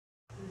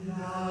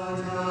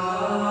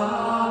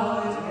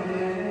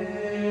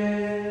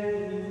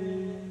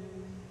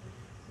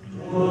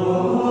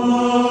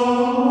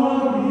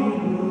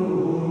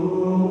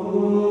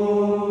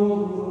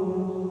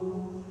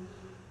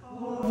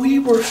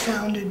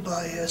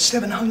founded by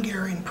 7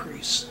 Hungarian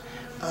priests.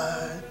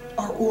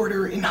 Our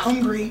order in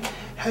Hungary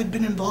had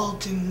been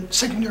involved in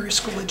secondary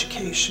school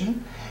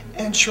education,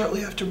 and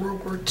shortly after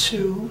World War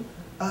II,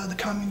 the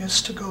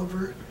communists took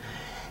over.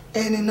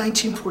 And in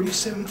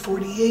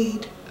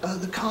 1947-48,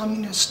 the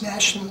communists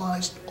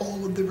nationalized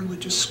all of the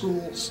religious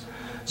schools.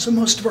 So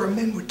most of our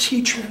men were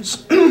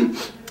teachers,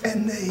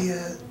 and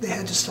they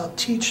had to stop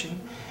teaching.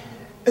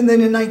 And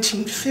then in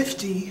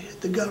 1950,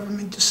 the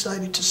government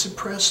decided to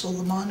suppress all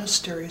the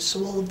monasteries,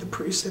 so all of the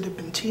priests that had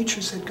been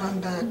teachers had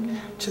gone back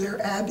to their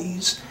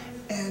abbeys,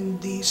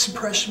 and the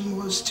suppression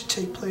was to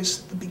take place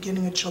at the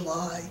beginning of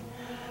July.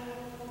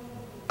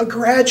 A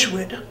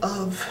graduate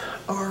of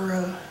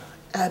our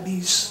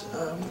Abbey's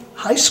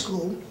high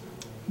school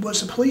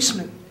was a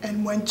policeman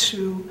and went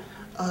to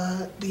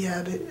the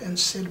abbot and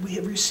said, "We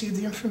have received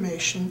the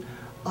information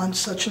on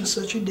such and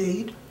such a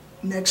date,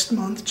 next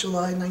month,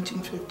 July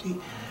 1950,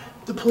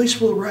 the police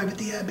will arrive at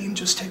the abbey and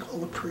just take all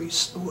the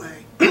priests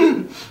away."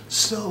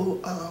 So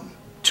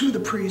 2 of the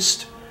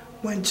priests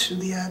went to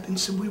the abbot and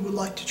said, "We would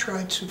like to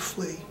try to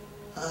flee,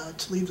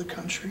 to leave the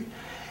country."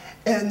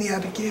 And the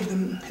abbot gave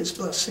them his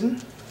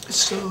blessing.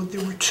 So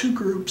there were 2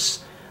 groups,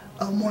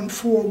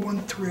 1-4,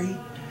 1-3,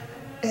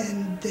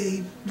 and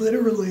they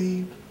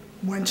literally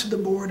went to the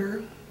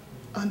border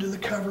under the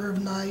cover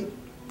of night,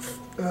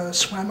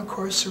 swam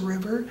across the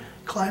river,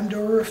 climbed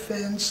over a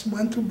fence,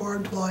 went through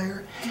barbed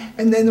wire,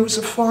 and then there was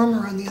a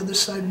farmer on the other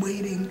side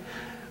waiting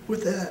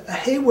with a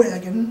hay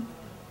wagon.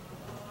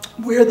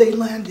 Where they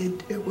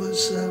landed, it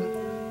was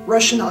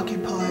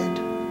Russian-occupied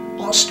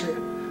Austria,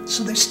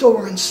 so they still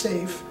were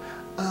unsafe.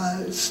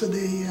 So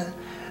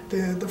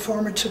the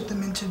farmer took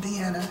them into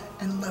Vienna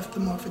and left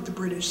them off at the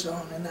British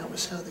zone, and that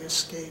was how they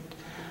escaped.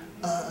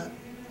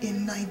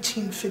 In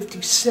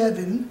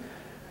 1957,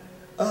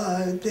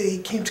 they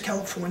came to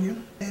California,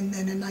 and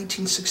then in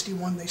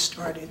 1961 they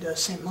started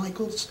St.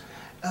 Michael's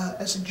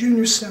as a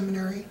junior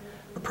seminary,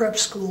 a prep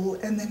school,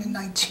 and then in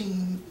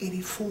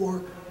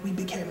 1984 we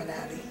became an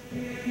abbey.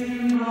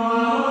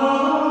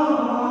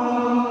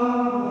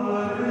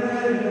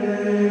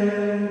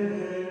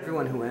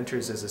 Everyone who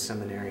enters as a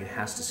seminarian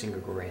has to sing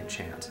Gregorian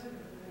chant.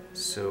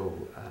 So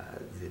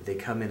they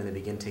come in and they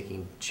begin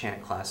taking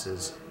chant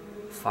classes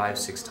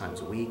 5-6 times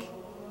a week,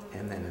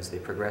 and then as they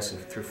progress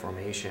through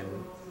formation,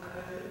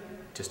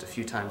 just a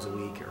few times a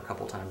week or a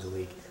couple times a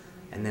week,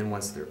 and then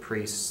once they're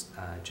priests,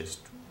 just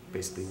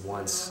basically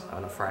once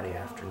on a Friday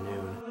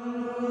afternoon.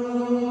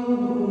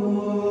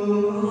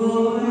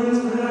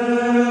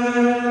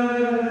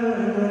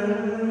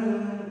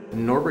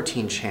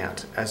 Norbertine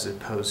chant, as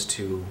opposed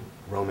to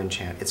Roman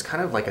chant, it's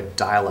kind of like a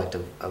dialect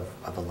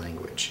of a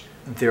language.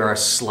 There are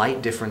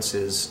slight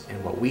differences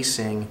in what we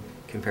sing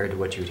compared to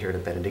what you would hear at a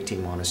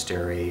Benedictine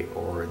monastery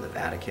or in the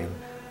Vatican.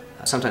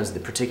 Sometimes the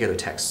particular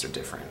texts are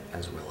different,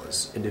 as well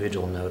as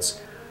individual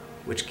notes,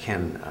 which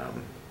can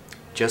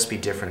just be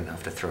different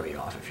enough to throw you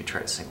off if you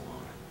try to sing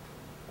along.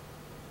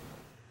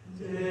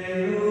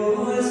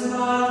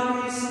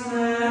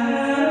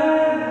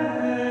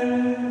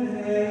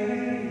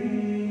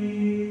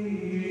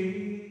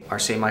 Our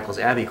St. Michael's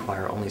Abbey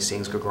choir only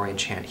sings Gregorian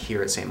chant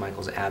here at St.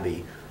 Michael's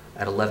Abbey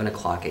at 11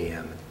 o'clock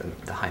a.m.,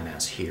 the High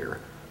Mass here.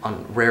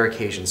 On rare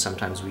occasions,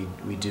 sometimes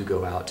we do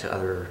go out to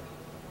other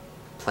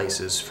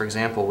places. For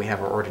example, we have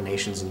our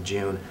ordinations in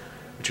June,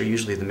 which are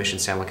usually the Mission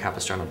San Luis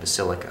Capistrano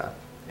Basilica,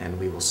 and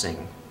we will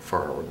sing for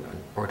our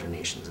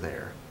ordinations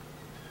there.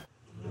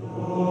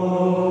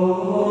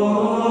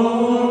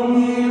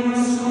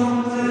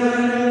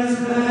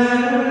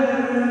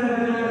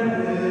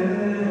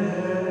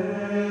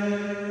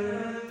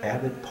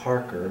 Abbot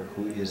Parker,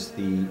 who is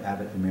the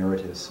Abbot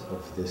Emeritus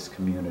of this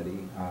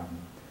community,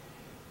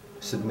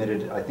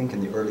 submitted, I think in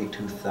the early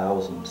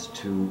 2000s,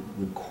 to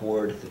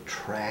record the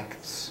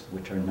tracts,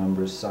 which are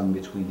numbers sung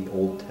between the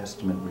Old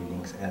Testament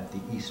readings at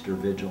the Easter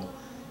Vigil.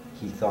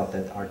 He thought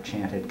that our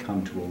chant had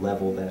come to a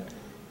level that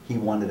he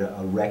wanted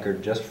a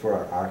record just for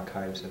our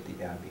archives at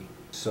the Abbey.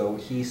 So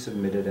he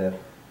submitted at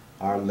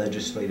our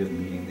legislative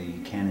meeting,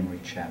 the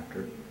Canonry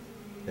chapter,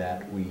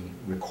 that we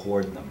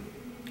record them.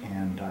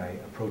 And I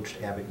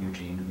approached Abbot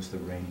Eugene, who's the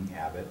reigning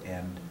abbot,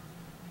 and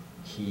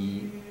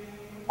he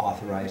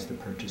authorized the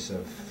purchase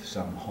of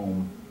some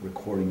home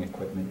recording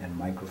equipment and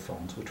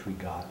microphones, which we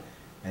got.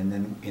 And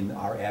then in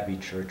our Abbey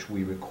Church,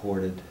 we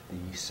recorded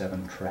the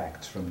 7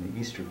 tracts from the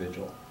Easter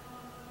Vigil.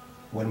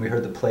 When we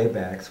heard the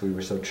playbacks, we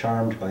were so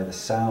charmed by the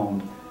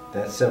sound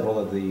that several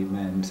of the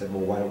men said,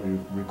 well, why don't we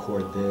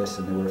record this?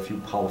 And there were a few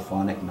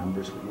polyphonic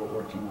numbers we were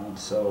working on,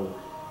 so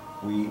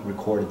we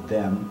recorded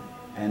them.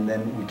 And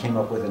then we came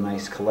up with a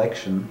nice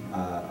collection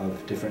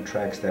of different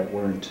tracks that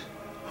weren't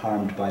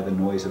harmed by the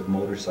noise of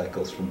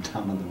motorcycles from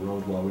down on the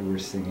road while we were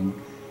singing.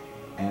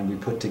 And we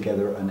put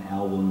together an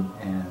album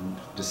and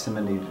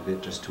disseminated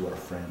it just to our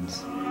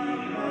friends.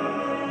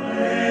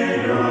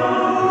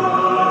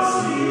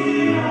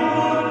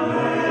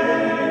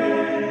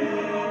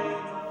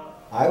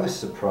 I was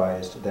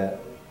surprised that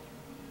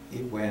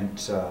it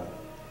went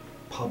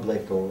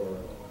public or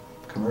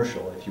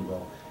commercial, if you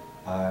will,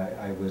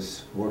 I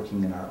was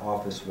working in our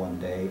office one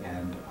day,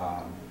 and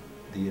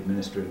the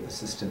administrative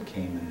assistant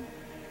came, and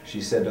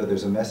she said, "Oh,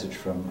 there's a message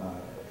from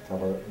a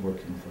fellow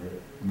working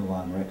for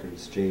Milan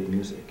Records, Jade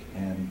Music,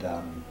 and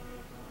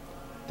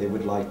they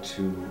would like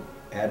to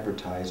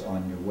advertise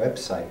on your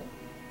website."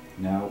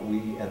 Now,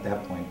 we at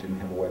that point didn't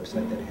have a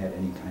website that had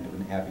any kind of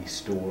an Abbey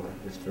store.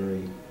 It was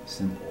very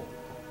simple.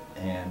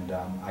 And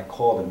I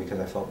called him because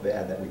I felt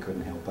bad that we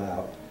couldn't help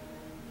out,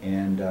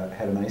 and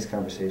had a nice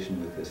conversation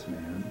with this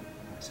man,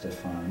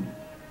 Stefan,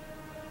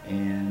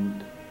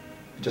 and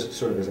just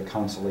sort of as a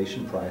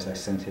consolation prize, I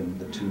sent him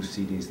the 2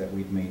 CDs that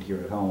we'd made here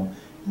at home.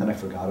 Then I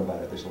forgot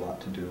about it. There's a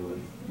lot to do,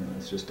 and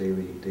it's just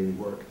daily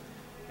work.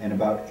 And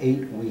about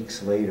 8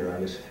 weeks later, I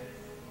was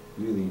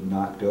really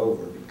knocked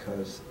over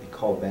because he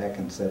called back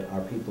and said,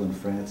 "Our people in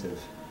France have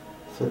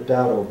flipped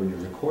out over your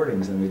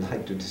recordings, and we'd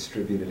like to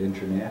distribute it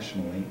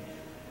internationally."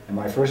 And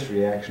my first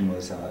reaction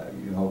was,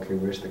 okay,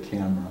 where's the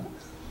camera?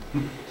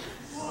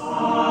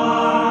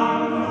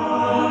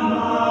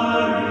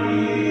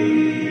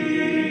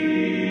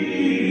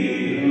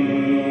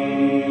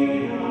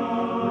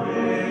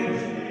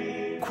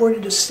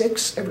 Quarter to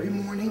 6 every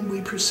morning, we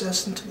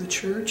process into the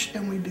church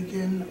and we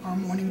begin our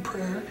morning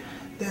prayer.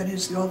 That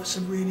is the Office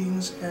of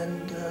Readings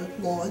and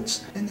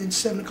Lauds. And then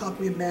 7 o'clock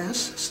we have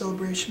Mass,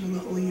 celebration of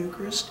the Holy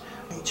Eucharist.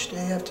 Each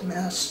day after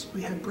Mass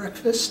we have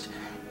breakfast,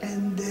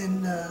 and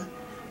then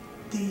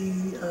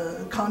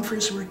the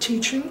conference who are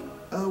teaching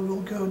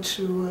will go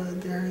to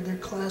their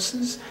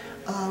classes.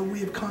 We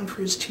have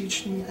conference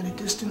teaching at a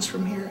distance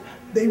from here.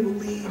 They will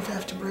leave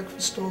after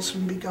breakfast also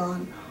and be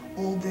gone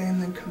all day and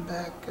then come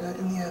back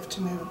in the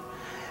afternoon.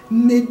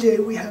 Midday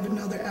we have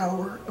another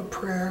hour of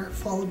prayer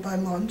followed by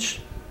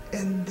lunch,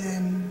 and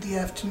then the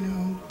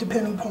afternoon,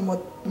 depending upon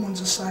what one's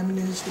assignment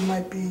is, there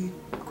might be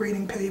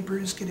grading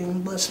papers,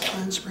 getting lesson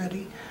plans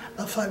ready.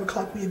 5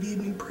 o'clock we have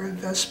evening prayer,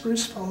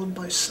 Vespers, followed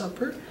by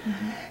supper.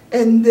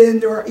 And then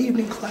there are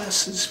evening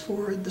classes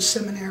for the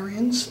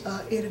seminarians.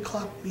 8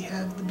 o'clock we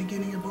have the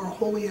beginning of our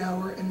holy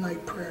hour and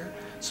night prayer.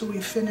 So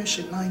we finish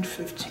at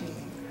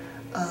 9:15.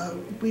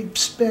 We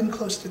spend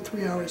close to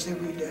 3 hours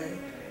every day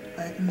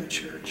in the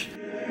church.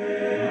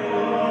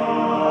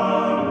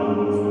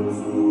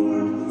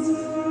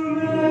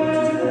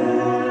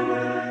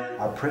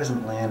 Our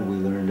present land, we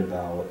learned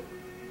about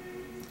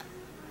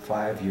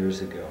 5 years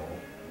ago,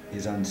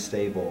 is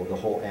unstable. The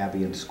whole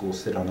Abbey and school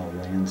sit on a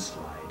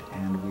landslide,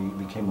 and we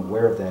became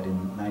aware of that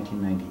in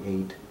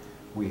 1998.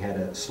 We had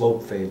a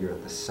slope failure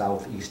at the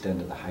southeast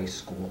end of the high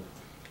school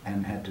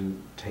and had to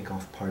take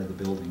off part of the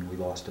building. We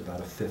lost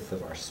about 1/5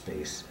 of our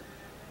space.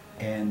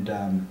 And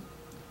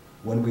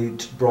when we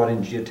brought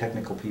in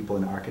geotechnical people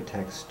and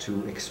architects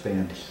to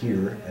expand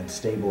here and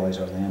stabilize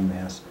our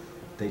landmass,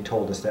 they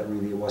told us that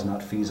really it was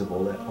not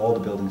feasible, that all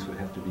the buildings would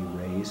have to be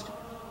raised,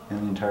 and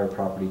the entire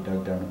property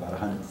dug down about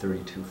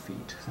 132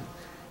 feet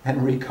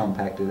and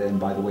recompacted. And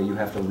by the way, you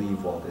have to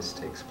leave while this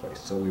takes place.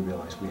 So we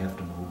realized we have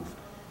to move.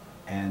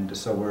 And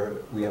so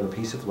we have a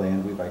piece of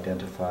land we've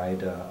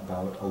identified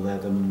about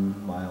 11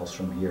 miles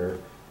from here,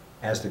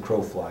 as the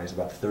crow flies,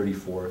 about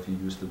 34 if you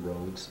use the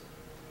roads.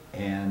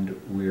 And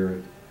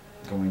we're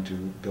going to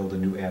build a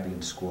new Abbey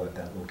and school at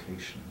that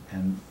location.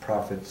 And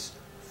profits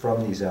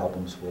from these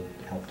albums will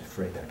help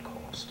defray that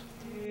cost.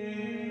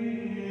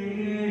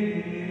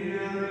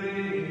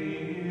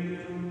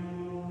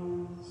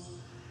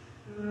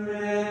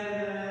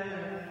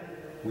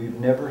 We've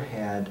never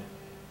had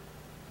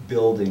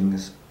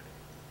buildings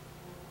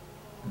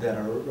that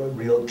are a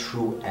real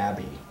true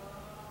Abbey,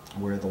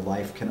 where the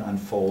life can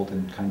unfold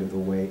in kind of the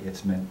way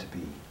it's meant to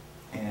be.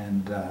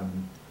 And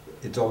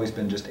it's always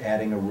been just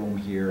adding a room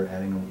here,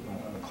 adding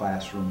a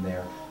classroom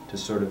there to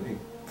sort of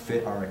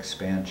fit our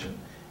expansion.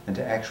 And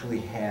to actually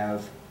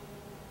have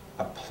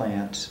a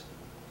plant,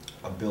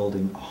 a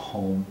building, a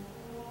home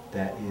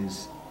that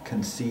is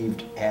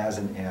conceived as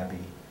an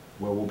Abbey,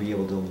 where we'll be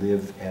able to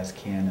live as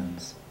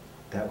canons,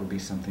 that would be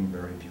something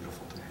very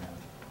beautiful to have.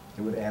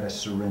 It would add a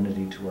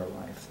serenity to our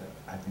life that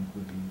I think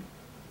would be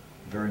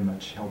very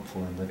much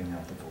helpful in living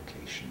out the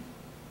vocation.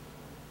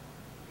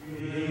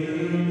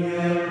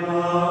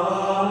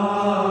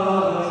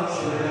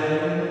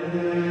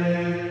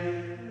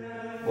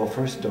 Well,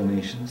 first,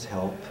 donations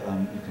help.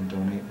 You can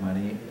donate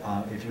money.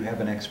 If you have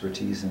an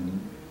expertise in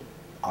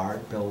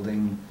art,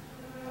 building,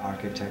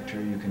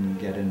 architecture, you can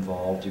get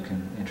involved. You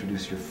can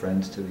introduce your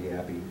friends to the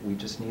Abbey. We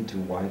just need to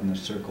widen the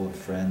circle of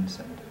friends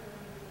and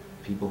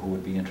people who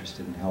would be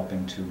interested in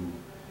helping to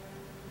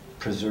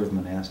preserve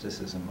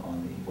monasticism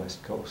on the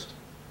West Coast.